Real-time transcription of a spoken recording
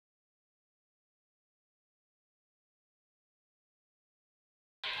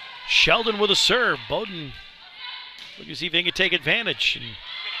Sheldon with a serve. Bowdoin looking to see if they can take advantage and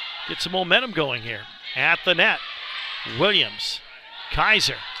get some momentum going here. At the net, Williams,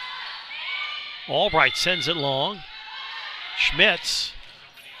 Kaiser. Albright sends it long. Schmitz.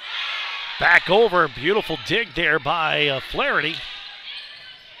 Back over. Beautiful dig there by Flaherty.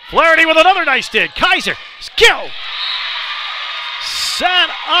 Flaherty with another nice dig. Kaiser. Skill. Set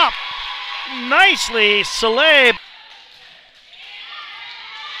up nicely. Soleil.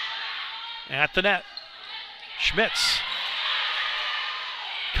 At the net. Schmitz.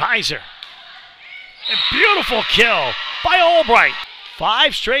 Kaiser. A beautiful kill by Albright.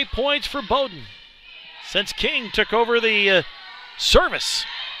 5 straight points for Bowdoin since King took over the service.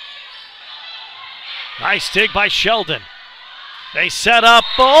 Nice dig by Sheldon. They set up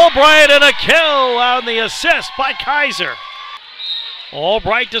Albright and a kill on the assist by Kaiser.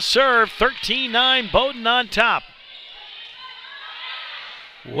 Albright to serve, 13-9, Bowdoin on top.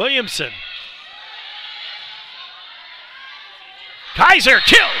 Williamson. Kaiser,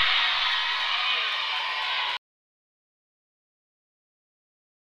 kill!